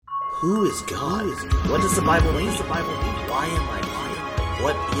Who is God? What does the Bible mean? Why am I lying?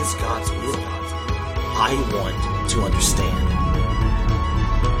 What is God's will? I want to understand.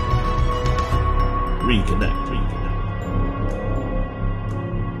 Reconnect.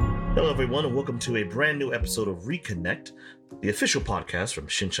 Hello everyone and welcome to a brand new episode of Reconnect, the official podcast from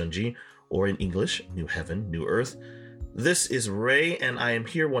Shincheonji, or in English, New Heaven, New Earth. This is Ray and I am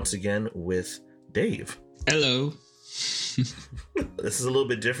here once again with Dave. Hello. This is a little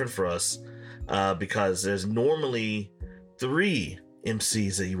bit different for us because there's normally 3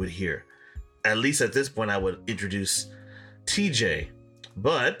 MCs that you would hear. At least at this point I would introduce TJ,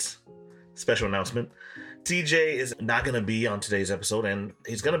 but special announcement, TJ is not going to be on today's episode, and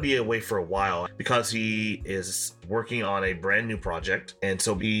he's going to be away for a while because he is working on a brand new project, and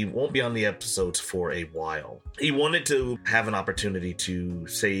so he won't be on the episodes for a while. He wanted to have an opportunity to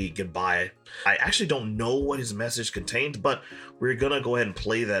say goodbye. I actually don't know what his message contained, but we're going to go ahead and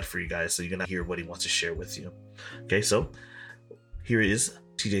play that for you guys so you're going to hear what he wants to share with you. Okay, so here is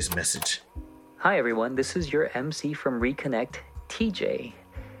TJ's message. Hi everyone, this is your MC from Reconnect, TJ.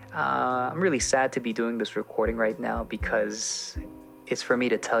 I'm really sad to be doing this recording right now because it's for me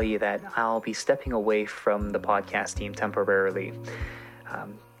to tell you that I'll be stepping away from the podcast team temporarily.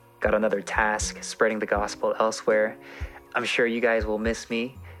 Got another task, spreading the gospel elsewhere. I'm sure you guys will miss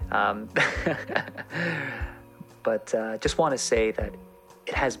me. But just want to say that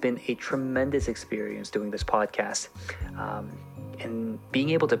it has been a tremendous experience doing this podcast. And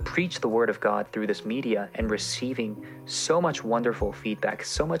being able to preach the word of God through this media and receiving so much wonderful feedback,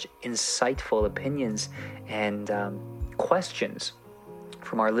 so much insightful opinions and questions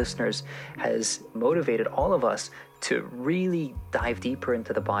from our listeners has motivated all of us to really dive deeper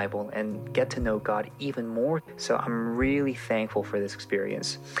into the Bible and get to know God even more. So I'm really thankful for this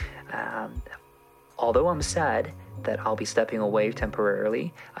experience. Although I'm sad that I'll be stepping away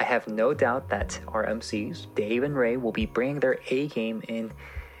temporarily, I have no doubt that our MCs, Dave and Ray, will be bringing their A game in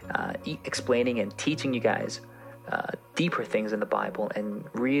explaining and teaching you guys deeper things in the Bible and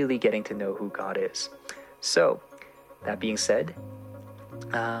really getting to know who God is. So, that being said,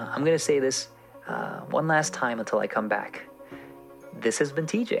 I'm going to say this one last time until I come back. This has been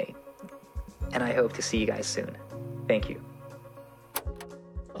TJ, and I hope to see you guys soon. Thank you.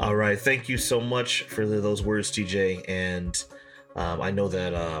 All right, thank you so much for those words, TJ. And I know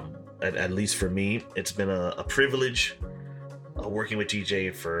that at least for me, it's been a privilege working with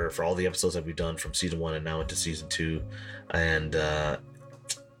TJ for all the episodes that we've done from season 1 and now into season 2. And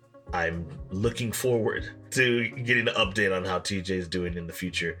I'm looking forward to getting an update on how TJ is doing in the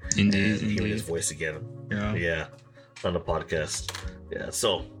future. Indeed, and hearing his voice again. Yeah, on the podcast. Yeah,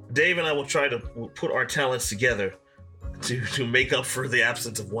 so Dave and I will try to put our talents together to make up for the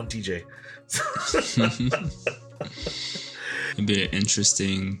absence of one TJ. It'd be an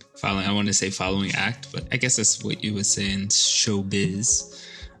interesting following act, but I guess that's what you would say in showbiz.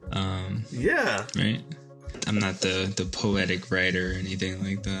 Yeah. Right? I'm not the poetic writer or anything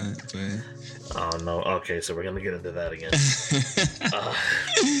like that, but... Oh, no. Okay, so we're going to get into that again.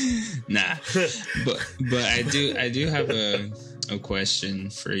 Nah. But I do have a question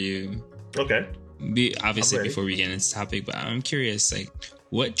for you. Okay. Obviously before we get into this topic, but I'm curious, like,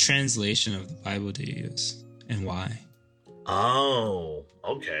 what translation of the Bible do you use and why? Oh,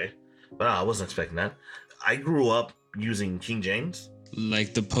 okay. Wow, I wasn't expecting that. I grew up using King James.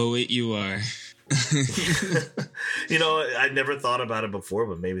 Like the poet you are. I never thought about it before,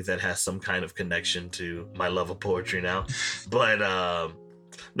 but maybe that has some kind of connection to my love of poetry now. But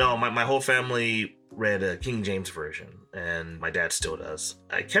no, my whole family read a King James version, and my dad still does.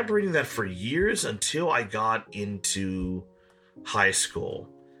 I kept reading that for years until I got into high school,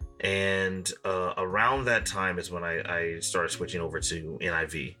 and around that time is when I started switching over to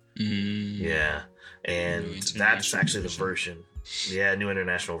NIV. Yeah, and that's actually the version. Yeah, New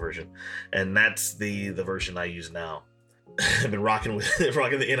International Version, and that's the version I use now. I've been rocking the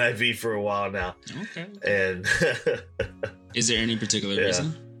NIV for a while now. Okay. And is there any particular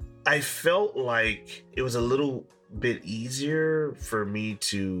reason? I felt like it was a little bit easier for me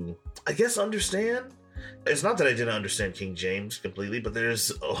to, I guess, understand. It's not that I didn't understand King James completely, but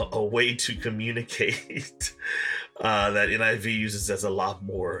there's a way to communicate that NIV uses that's a lot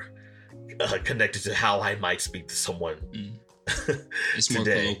more connected to how I might speak to someone. It's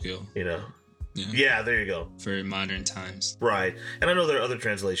today, more colloquial. Yeah, there you go. For modern times. Right. And I know there are other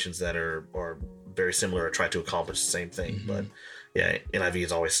translations that are very similar or try to accomplish the same thing, but yeah, NIV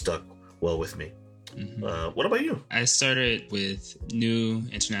has always stuck well with me. What about you? I started with New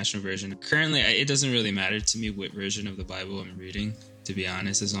International Version. Currently, it doesn't really matter to me what version of the Bible I'm reading, to be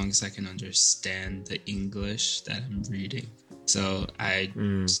honest, as long as I can understand the English that I'm reading. So I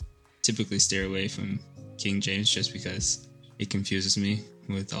typically steer away from King James just because it confuses me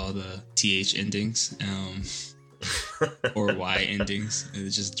with all the TH endings or Y endings. It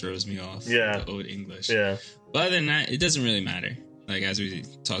just throws me off. Yeah. The Old English. Yeah. But other than that, it doesn't really matter. Like, as we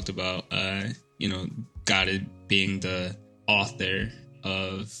talked about, God being the author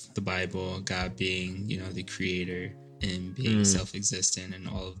of the Bible, God being, the creator and being self-existent and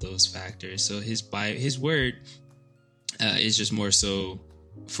all of those factors. So his word is just more so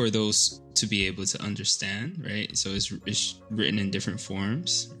for those to be able to understand, right? So it's written in different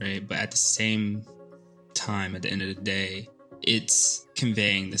forms, right? But at the same time, at the end of the day, it's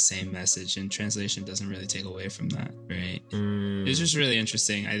conveying the same message, and translation doesn't really take away from that, right? It's just really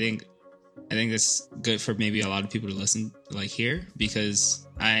interesting. I think it's good for maybe a lot of people to listen, like, here, because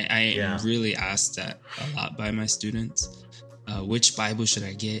I am really asked that a lot by my students. Which Bible should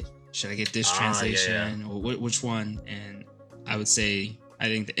I get? Should I get this translation or which one? And I would say I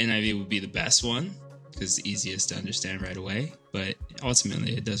think the NIV would be the best one because it's easiest to understand right away. But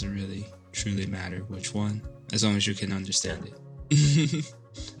ultimately, it doesn't really truly matter which one, as long as you can understand it.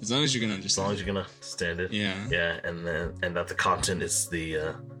 As long as you can understand. As long as you can understand it. Yeah. Yeah, and that the content is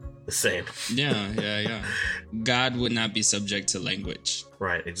the same. Yeah. God would not be subject to language.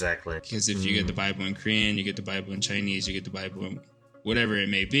 Right, exactly. Because if you get the Bible in Korean, you get the Bible in Chinese, you get the Bible in whatever it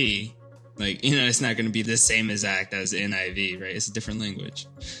may be, like, it's not going to be the same exact as the NIV, right? It's a different language.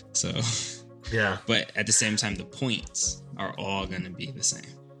 So, yeah. But at the same time, the points are all going to be the same.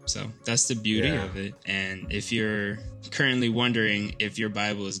 So that's the beauty of it. And if you're currently wondering if your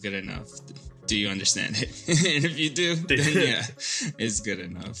Bible is good enough, do you understand it? And if you do, then yeah, it's good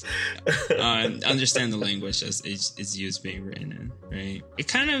enough. Understand the language as it's used being written in, right? It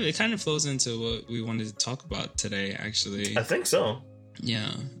kind of flows into what we wanted to talk about today, actually. I think so.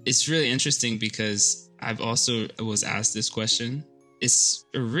 Yeah. It's really interesting because I've also was asked this question. It's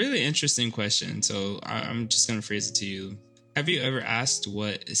a really interesting question. So I'm just going to phrase it to you. Have you ever asked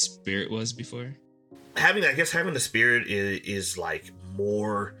what a spirit was before? Having the spirit is like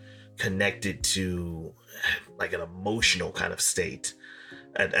more connected to like an emotional kind of state,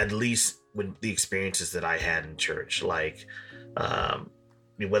 at least when the experiences that I had in church, like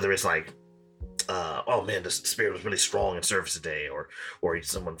whether it's like oh man, the spirit was really strong in service today, or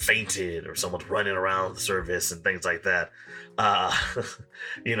someone fainted, or someone's running around the service and things like that, the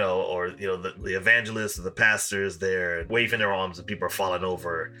evangelists or the pastors there waving their arms and people are falling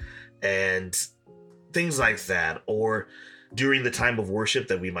over and things like that. Or during the time of worship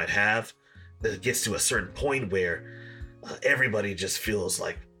that we might have, that gets to a certain point where everybody just feels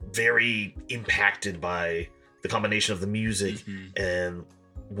like very impacted by the combination of the music and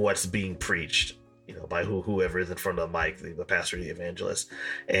what's being preached, by whoever is in front of the mic, the pastor, the evangelist.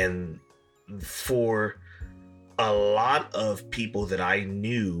 And for a lot of people that I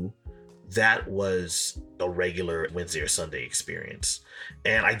knew, that was a regular Wednesday or Sunday experience.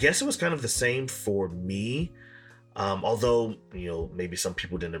 And I guess it was kind of the same for me. Although, maybe some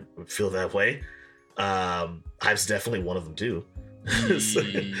people didn't feel that way. I was definitely one of them too. So,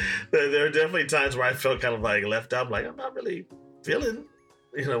 there are definitely times where I felt kind of like left out. Like, I'm not really feeling,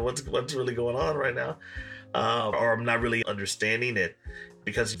 what's really going on right now. Or I'm not really understanding it,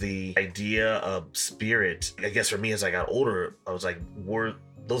 because the idea of spirit, I guess for me, as I got older, I was like, were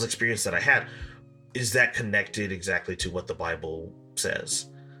those experiences that I had, is that connected exactly to what the Bible says?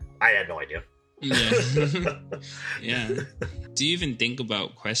 I had no idea. Yeah. Do you even think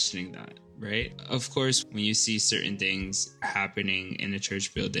about questioning that, right? Of course, when you see certain things happening in a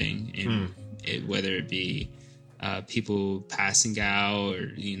church building, and whether it be people passing out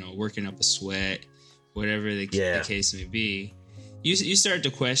or, working up a sweat, whatever the case may be, you start to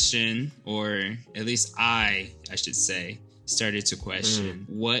question, or at least I should say, started to question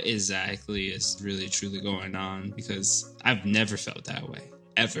what exactly is really truly going on, because I've never felt that way,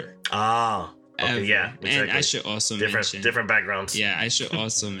 ever. Okay, yeah, exactly. And I should also mention different backgrounds. Yeah, I should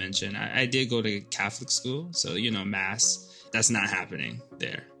also mention I did go to Catholic school, so Mass, that's not happening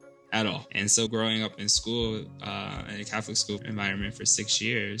there at all. And so growing up in school, in a Catholic school environment for 6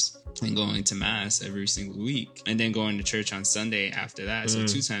 years, and going to Mass every single week, and then going to church on Sunday after that, so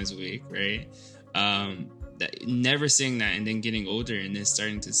 2 times a week, right? Never seeing that, and then getting older and then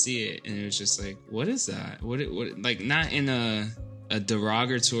starting to see it, and it was just like, what is that? What like, not in a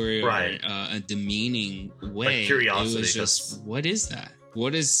derogatory or a demeaning way. Like curiosity. It was just, what is that?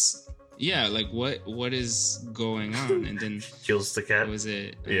 What is, what is going on? And then kills the cat. Was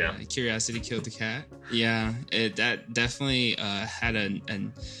it? Curiosity killed the cat. Yeah, that definitely had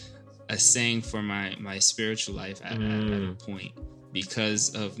a saying for my spiritual life at a point,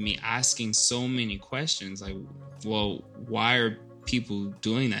 because of me asking so many questions, like, well, why are people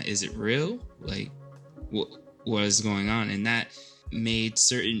doing that? Is it real? Like, what was going on? And that made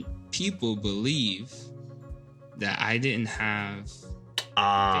certain people believe that I didn't have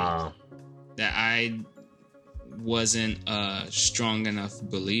faith, that I wasn't a strong enough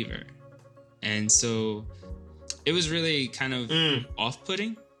believer. And so it was really kind of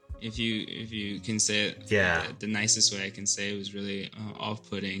off-putting, if you can say it. Yeah. The nicest way I can say it was really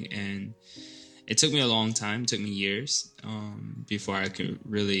off-putting. And it took me a long time. It took me years before I could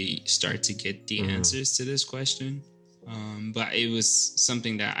really start to get the answers to this question. But it was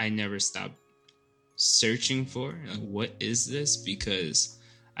something that I never stopped searching for. Like, what is this? Because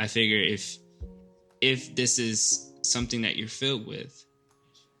I figure if this is something that you're filled with,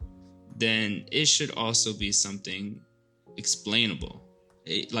 then it should also be something explainable.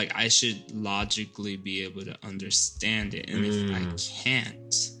 Like, I should logically be able to understand it. And if I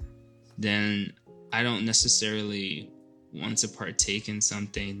can't, then I don't necessarily want to partake in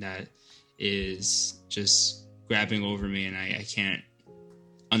something that is just grabbing over me, and I can't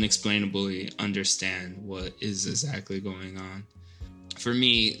unexplainably understand what is exactly going on. For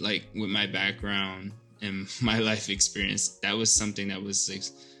me, like, with my background and my life experience, that was something that was like,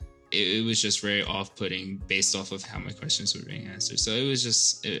 it was just very off-putting based off of how my questions were being answered. So it was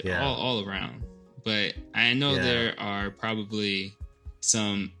just all around. But I know there are probably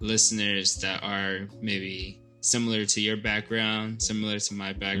some listeners that are maybe similar to your background, similar to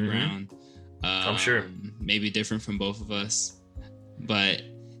my background. I'm sure. Maybe different from both of us. But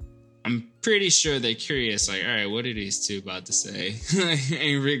I'm pretty sure they're curious, like, all right, what are these two about to say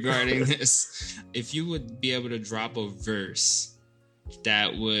regarding this? If you would be able to drop a verse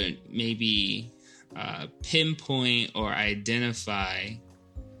that would maybe pinpoint or identify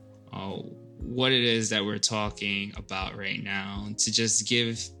what it is that we're talking about right now, to just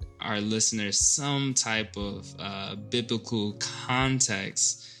give our listeners some type of biblical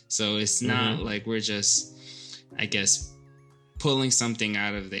context. So it's not like we're just, I guess, pulling something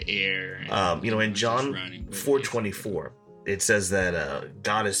out of the air. And, in John 4:24, it says that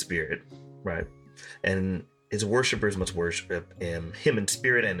God is spirit, right? And his worshipers must worship him in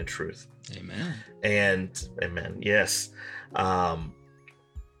spirit and in truth. Amen. And amen. Yes.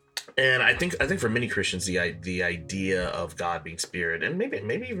 And I think for many Christians, the idea of God being spirit, and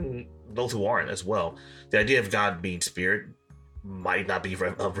maybe even those who aren't as well, the idea of God being spirit might not be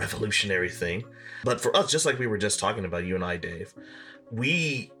a revolutionary thing. But for us, just like we were just talking about, you and I, Dave,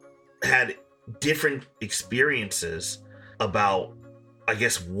 we had different experiences about, I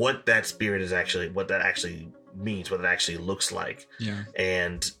guess, what that spirit is actually, what that actually means, what it actually looks like. Yeah.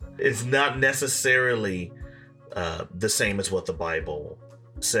 And it's not necessarily the same as what the Bible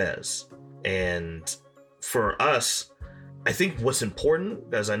says. And for us, I think what's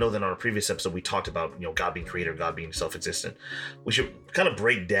important, as I know that on a previous episode we talked about, God being creator, God being self-existent, we should kind of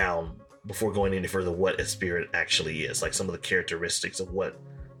break down, before going any further, what a spirit actually is, like some of the characteristics of what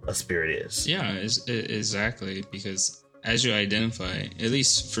a spirit is. Yeah, exactly. Because as you identify, at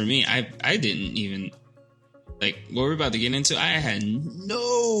least for me, I didn't even, like, what we're about to get into, I had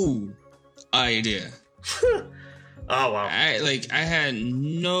no idea. Oh, wow. I had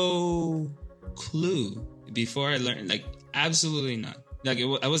no clue before I learned, like, absolutely not. Like,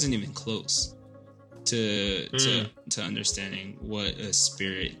 I wasn't even close to understanding what a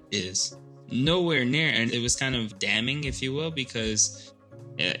spirit is. Nowhere near. And it was kind of damning, if you will, because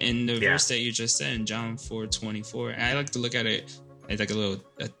in the verse that you just said in John 4:24, I like to look at it as like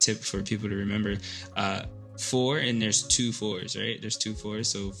a tip for people to remember. 4, and there's 2 4s, right? There's 2 4s,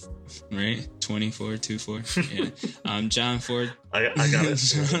 so right, 24, 2 4. Yeah. John 4. I got it.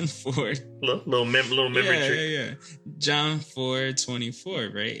 John 4. Little memory trick. Yeah. John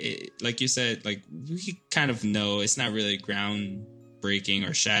 4:24, right? Like you said, like, we kind of know it's not really groundbreaking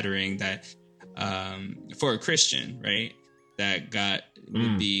or shattering that for a Christian, right, that God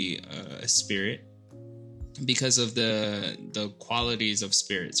would be a spirit, because of the qualities of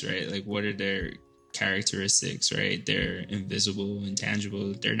spirits, right? Like, what are their characteristics, right? They're invisible,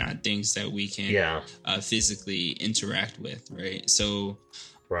 intangible. They're not things that we can physically interact with, right? So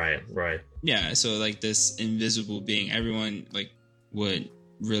right so like this invisible being, everyone like would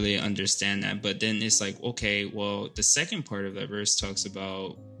really understand that. But then it's like, okay, well, the second part of that verse talks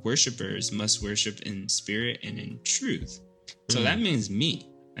about worshipers must worship in spirit and in truth. So that means me,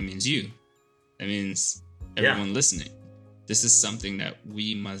 that means you, that means everyone listening. This is something that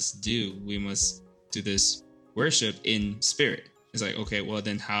we must do. We must do this worship in spirit. It's like, okay, well,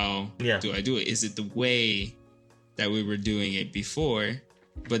 then how do I do it? Is it the way that we were doing it before?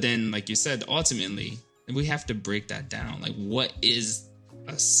 But then, like you said, ultimately, we have to break that down. Like, what is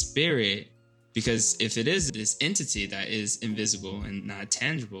a spirit Because if it is this entity that is invisible and not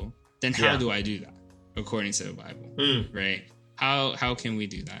tangible, then how do I do that according to the Bible? Right? How can we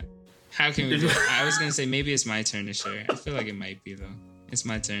do that? How can we do it? I was gonna say maybe it's my turn to share. I feel like it might be though. It's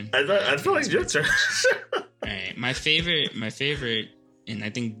my turn. I feel like it's your turn. All right. My favorite, and I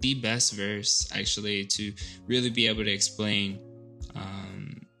think the best verse actually to really be able to explain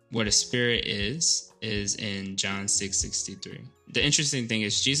what a spirit is in John 6:63. The interesting thing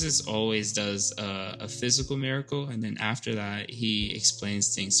is Jesus always does a physical miracle, and then after that he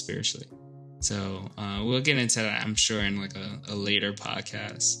explains things spiritually. So we'll get into that, I'm sure, in like a later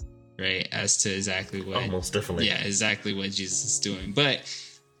podcast, right? As to exactly what, most definitely, exactly what Jesus is doing. But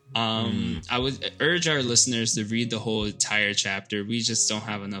I would urge our listeners to read the whole entire chapter. We just don't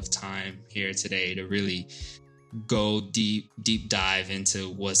have enough time here today to really go deep dive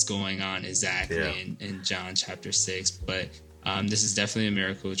into what's going on exactly in John chapter 6. But this is definitely a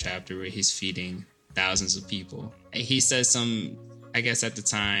miracle chapter where he's feeding thousands of people. He says some, I guess at the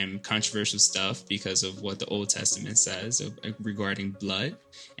time, controversial stuff because of what the Old Testament says regarding blood.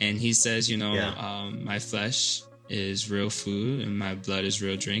 And he says, my flesh is real food and my blood is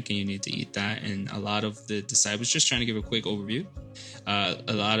real drink, and you need to eat that. And a lot of the disciples, just trying to give a quick overview,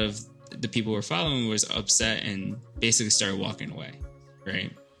 a lot of the people who were following was upset and basically started walking away, right?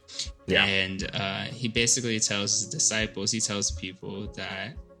 Yeah. And he basically tells his disciples, he tells people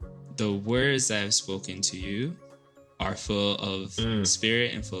that the words that I've spoken to you are full of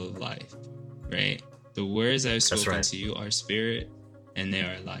spirit and full of life, right? The words I've spoken to you are spirit and they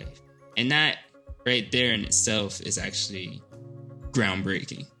are life. And that right there in itself is actually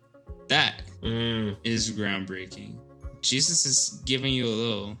groundbreaking. That is groundbreaking. Jesus is giving you a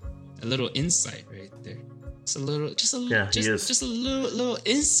little insight right there. Just a little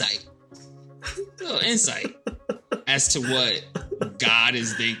insight. A little insight as to what God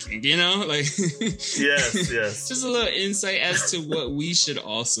is thinking, like yes. Just a little insight as to what we should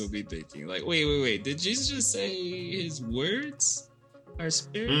also be thinking. Like, wait. Did Jesus just say his words are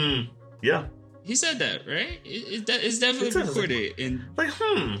spirit? Yeah. He said that, right? It's definitely recorded in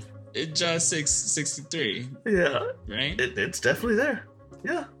John 6:63. Yeah. Right? It's definitely there.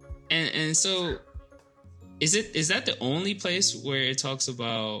 Yeah. And so is that the only place where it talks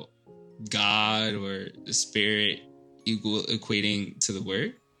about God or the spirit equating to the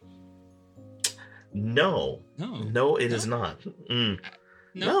word? No, it is not.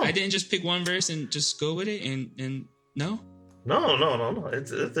 No, I didn't just pick one verse and just go with it and no.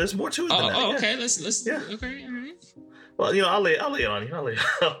 There's more to it than that. Oh, okay. Let's. Yeah. Okay. All right. Well, I'll lay it on you. I'll lay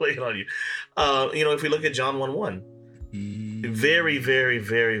it on you. If we look at John 1:1, very, very,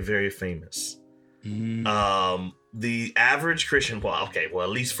 very, very famous. The average Christian, at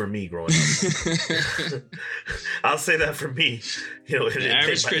least for me growing up, I'll say that for me. The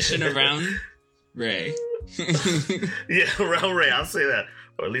average Christian around Ray. Yeah, around Ray. I'll say that,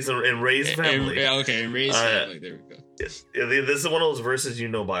 or at least in Ray's family. In Ray's family. There we go. This is one of those verses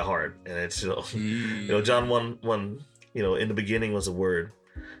by heart, and it's John 1:1. In the beginning was the Word,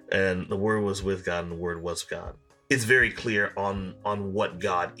 and the Word was with God, and the Word was God. It's very clear on what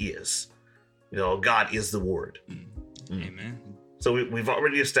God is. God is the Word. Amen. So we've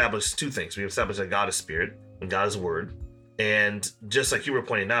already established two things. We've established that God is Spirit and God is Word, and just like you were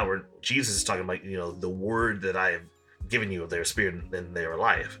pointing out, where Jesus is talking about the Word that I have given you of their Spirit and their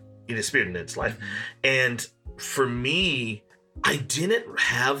life. It is Spirit and it's life. And for me, I didn't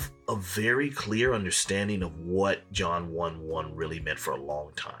have a very clear understanding of what John 1:1 really meant for a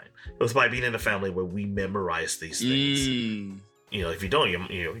long time. It was by being in a family where we memorized these things. If you don't,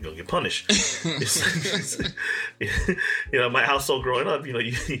 you're gonna get punished. My household growing up,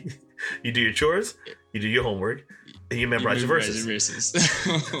 you do your chores, you do your homework, and you memorize your verses.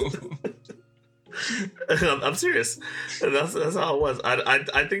 I'm serious. That's how it was.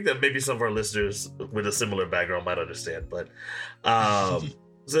 I think that maybe some of our listeners with a similar background might understand, but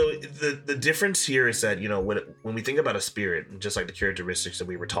so the difference here is that when we think about a spirit, just like the characteristics that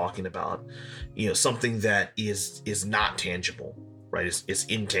we were talking about, something that is not tangible, right? It's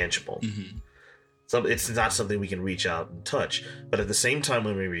intangible. So it's not something we can reach out and touch. But at the same time,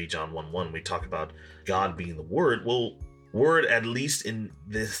 when we read John 1:1, we talk about God being the Word. Well, Word, at least in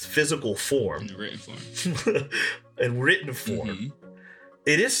this physical form, in the written form,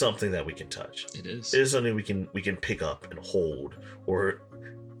 it is something that we can touch. It is something we can pick up and hold, or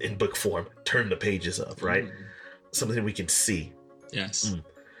in book form, turn the pages of, right? Something we can see. Yes.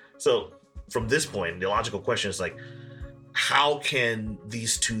 So from this point, the logical question is like, how can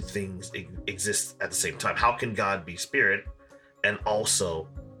these two things exist at the same time? How can God be Spirit and also,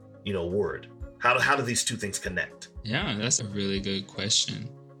 Word? How do these two things connect? Yeah, that's a really good question,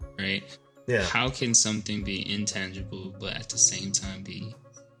 right? Yeah. How can something be intangible but at the same time be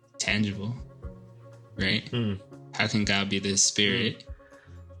tangible? Right? How can God be the spirit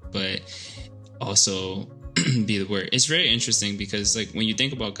but also be the word? It's very interesting because like when you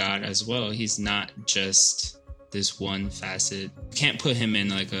think about God as well, he's not just this one facet. You can't put him in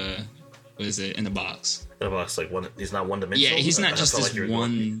like a, what is it, in a box. In a box, like he's not one dimensional. Yeah, he's not just this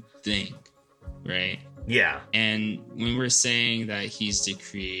one thing, right? Yeah. And when we're saying that he's the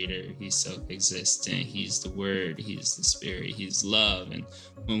creator, he's self-existent, he's the word, he's the spirit, he's love. And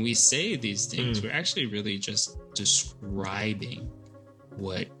when we say these things, we're actually really just describing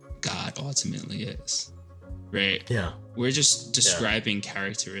what God ultimately is, right? Yeah. We're just describing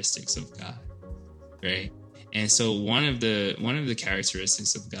characteristics of God, right? And so one of the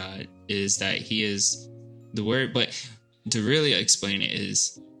characteristics of God is that he is the word, but to really explain it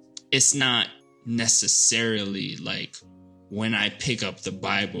is, it's not necessarily like when I pick up the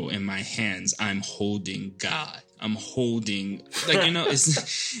Bible in my hands, I'm holding God. I'm holding, like, you know,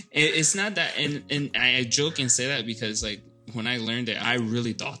 it's not that. And I joke and say that because like when I learned it, I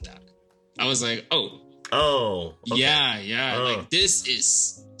really thought that. I was like, okay. yeah. Like this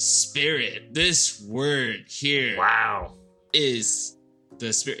is spirit. This word here, wow, is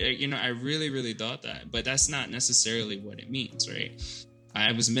the spirit. You know, I really, really thought that, but that's not necessarily what it means, right?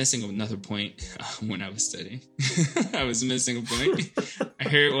 I was missing another point when I was studying. I was missing a point. I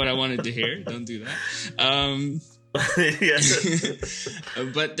heard what I wanted to hear. Don't do that.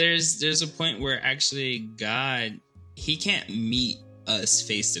 But there's a point where actually God, he can't meet us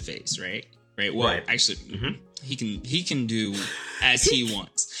face to face, right? Right. Well, actually, he can do as he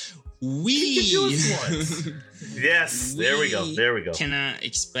wants. Yes, there we go. Cannot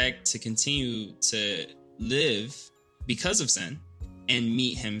expect to continue to live because of sin and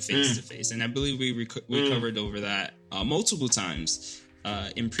meet him face to face. And I believe we covered over that multiple times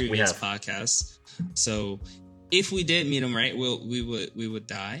in previous podcasts. So if we did meet him, right, we would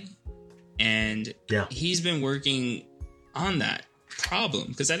die. And he's been working on that problem,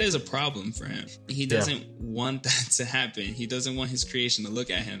 because that is a problem for him. He doesn't want that to happen. He doesn't want his creation to look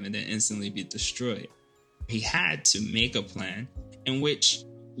at him and then instantly be destroyed. He had to make a plan in which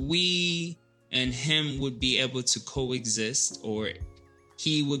we and him would be able to coexist, or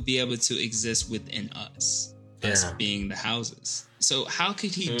he would be able to exist within us being the houses. So how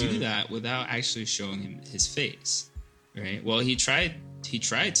could he do that without actually showing him his face? Right? Well, he tried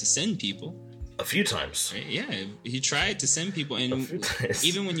to send people a few times. Right? Yeah, he tried to send people, and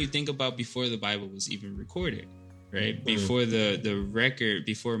even when you think about before the Bible was even recorded, right? Before the record,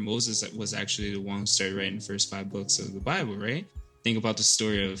 before Moses was actually the one who started writing the first 5 books of the Bible, right? Think about the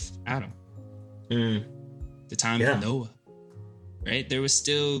story of Adam, the time of Noah, right? There was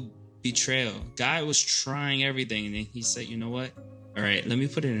still betrayal. God was trying everything, and then he said, you know what? All right, let me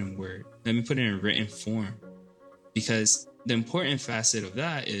put it in word. Let me put it in written form. Because the important facet of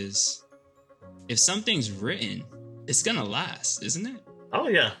that is, if something's written, it's going to last, isn't it? Oh,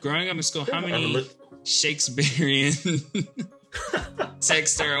 yeah. Growing up in school, how many Shakespearean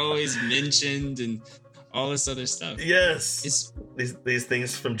texts are always mentioned and all this other stuff? Yes. It's these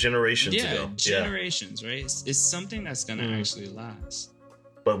things from generations ago. Generations, right? It's something that's going to actually last.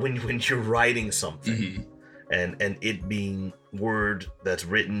 But when you're writing something and it being word that's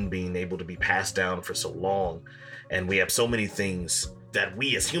written, being able to be passed down for so long, and we have so many things that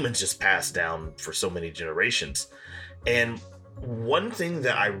we as humans just pass down for so many generations. And one thing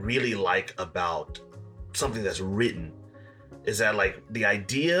that I really like about something that's written is that, like, the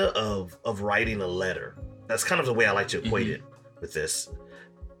idea of writing a letter, that's kind of the way I like to equate it with this.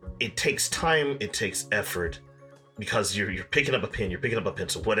 It takes time, it takes effort, because you're picking up a pen, you're picking up a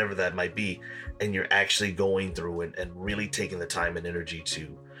pencil, whatever that might be, and you're actually going through it and really taking the time and energy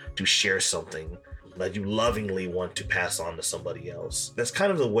to share something that you lovingly want to pass on to somebody else. That's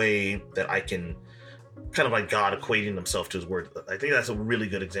kind of the way that I can, kind of like God equating himself to his word. I think that's a really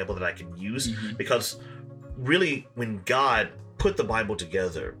good example that I can use, because really when God put the Bible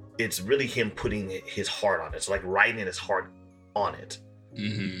together, it's really him putting his heart on it. It's like writing his heart on it.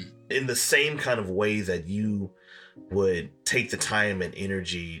 In the same kind of way that you would take the time and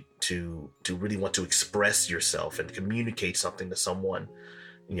energy to really want to express yourself and communicate something to someone,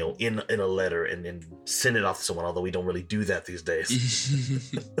 you know, in a letter and then send it off to someone, although we don't really do that these days.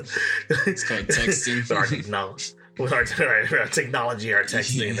 It's called texting. With our technology, our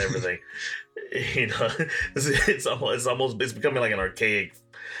texting and everything, you know, it's becoming like an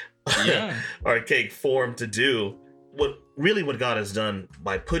archaic form to do. What God has done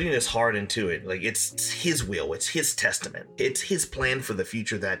by putting his heart into it, like, it's his will, it's his testament, it's his plan for the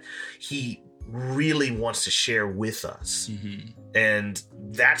future that he really wants to share with us. And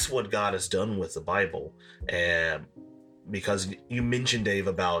that's what God has done with the Bible. And because you mentioned, Dave,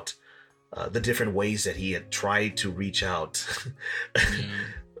 about the different ways that he had tried to reach out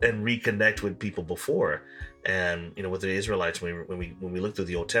and reconnect with people before. And, you know, with the Israelites, when we look through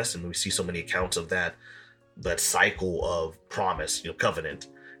the Old Testament, we see so many accounts of that cycle of promise, you know, covenant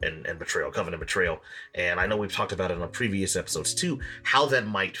and betrayal, covenant betrayal. And I know we've talked about it on previous episodes too, how that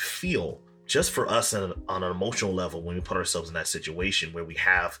might feel just for us on an emotional level when we put ourselves in that situation where we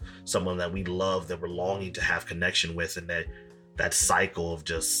have someone that we love, that we're longing to have connection with, and that cycle of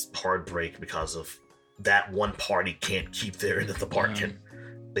just heartbreak because of that one party can't keep their end of the bargain.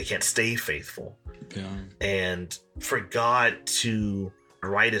 They can't stay faithful. And for God to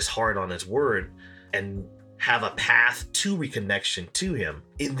write his heart on his word and have a path to reconnection to him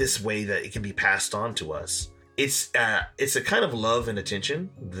in this way that it can be passed on to us. It's a kind of love and attention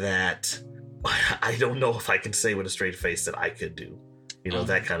that I don't know if I can say with a straight face that I could do. You know,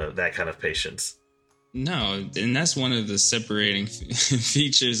 that kind of patience. No, and that's one of the separating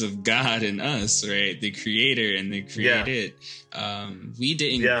features of God and us, right? The creator and the created. We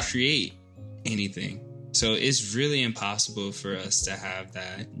didn't create anything. So it's really impossible for us to have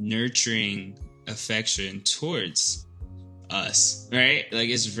that nurturing affection towards us, right? Like,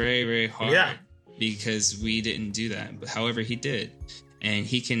 it's very, very hard because we didn't do that. But however, he did. And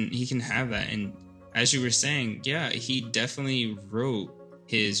he can have that. And as you were saying, he definitely wrote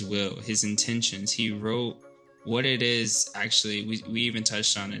his will, his intentions. He wrote what it is. Actually, we even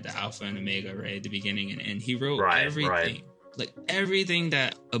touched on it, the Alpha and Omega, right at the beginning, and he wrote everything, like everything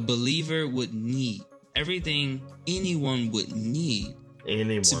that a believer would need, everything anyone would need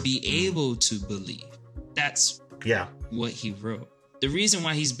to be able to believe. That's what he wrote. The reason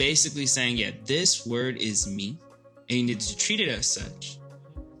why he's basically saying, this word is me, and you need to treat it as such,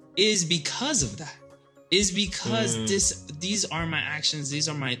 is because of that. Is because these are my actions, these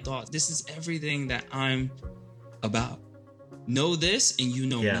are my thoughts, this is everything that I'm about. Know this and you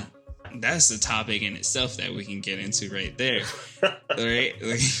know me. That's a topic in itself that we can get into right there. Right?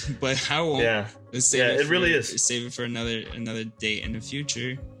 But I won't. Let's save it really is. Save it for another date in the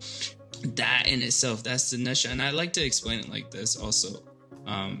future. That in itself, that's the nutshell. And I like to explain it like this also,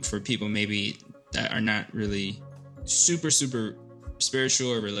 for people maybe that are not really super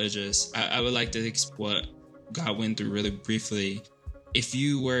spiritual or religious. I would like to explain what God went through really briefly. If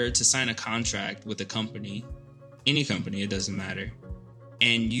you were to sign a contract with a company, any company, it doesn't matter,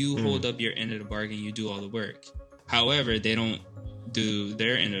 and you hold up your end of the bargain, you do all the work. However, they don't do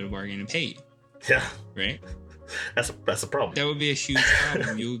their end of the bargain and pay you. Right? That's a problem. That would be a huge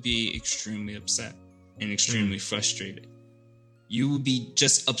problem. You would be extremely upset and extremely frustrated. You would be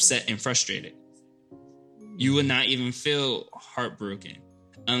just upset and frustrated. You would not even feel heartbroken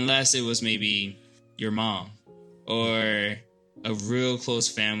unless it was maybe your mom or a real close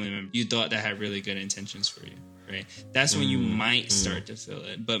family member you thought that had really good intentions for you, right? That's when you might start to feel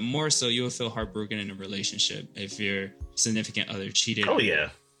it. But more so, you'll feel heartbroken in a relationship if your significant other cheated.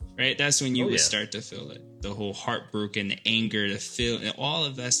 Right? That's when you would start to feel it. The whole heartbroken, the anger, the feel, and all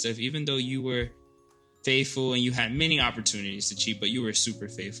of that stuff, even though you were faithful and you had many opportunities to cheat, but you were super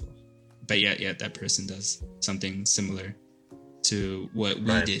faithful. But yet that person does something similar to what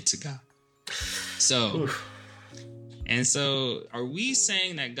we did to God. So, and so are we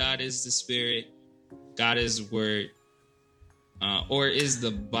saying that God is the Spirit, God is Word, or is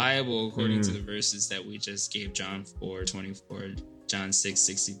the Bible, according to the verses that we just gave, John 4:24, John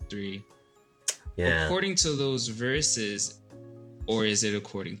 6:63, according to those verses, or is it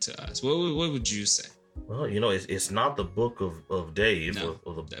according to us? What would you say? Well, you know, it's not the book of Dave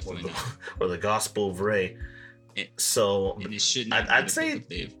or the Gospel of Ray. And it should not be the book of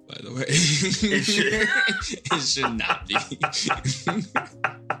Dave, by the way. It should not be.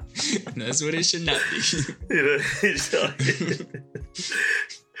 That's what it should not be.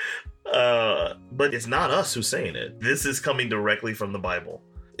 But it's not us who's saying it. This is coming directly from the Bible.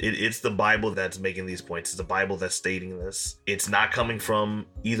 It's the Bible that's making these points. It's the Bible that's stating this. It's not coming from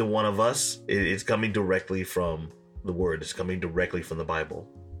either one of us. It's coming directly from the Word. It's coming directly from the Bible.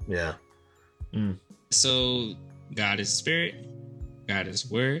 Yeah. So God is Spirit. God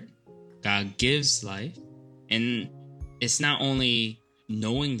is Word. God gives life. And it's not only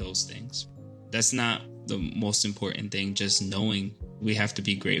knowing those things. That's not the most important thing, just knowing. We have to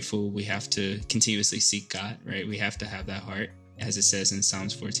be grateful. We have to continuously seek God, right? We have to have that heart, as it says in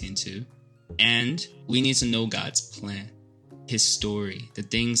Psalms 14:2. And we need to know God's plan, his story, the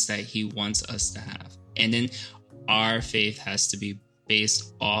things that he wants us to have. And then our faith has to be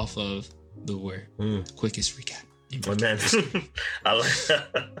based off of the Word. Quickest recap. My man.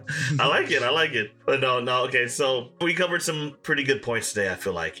 I like it. But no. Okay, so we covered some pretty good points today, I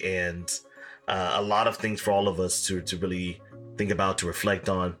feel like, and a lot of things for all of us to really think about, to reflect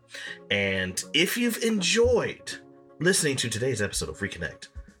on. And if you've enjoyed listening to today's episode of Reconnect,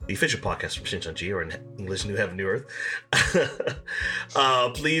 the official podcast from Shincheonji, or in English, New Heaven, New Earth,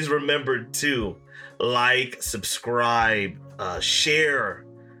 please remember to like, subscribe, share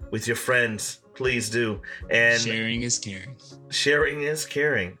with your friends. Please do. And sharing is caring. Sharing is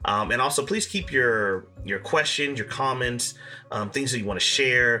caring. And also, please keep your questions, your comments, things that you want to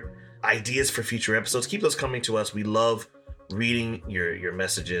share, ideas for future episodes. Keep those coming to us. We love reading your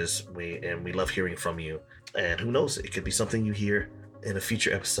messages. We love hearing from you. And who knows? It could be something you hear in a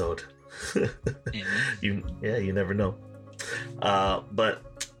future episode. You never know.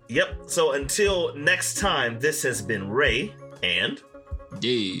 But yep. So until next time, this has been Ray and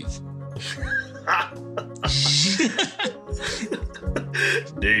Dave.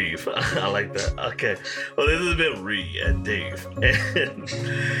 Dave. I like that. Okay. Well, this has been Ree and Dave.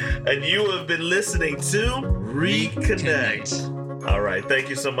 And you have been listening to Reconnect. All right. Thank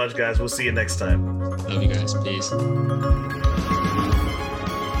you so much, guys. We'll see you next time. Love you guys. Peace.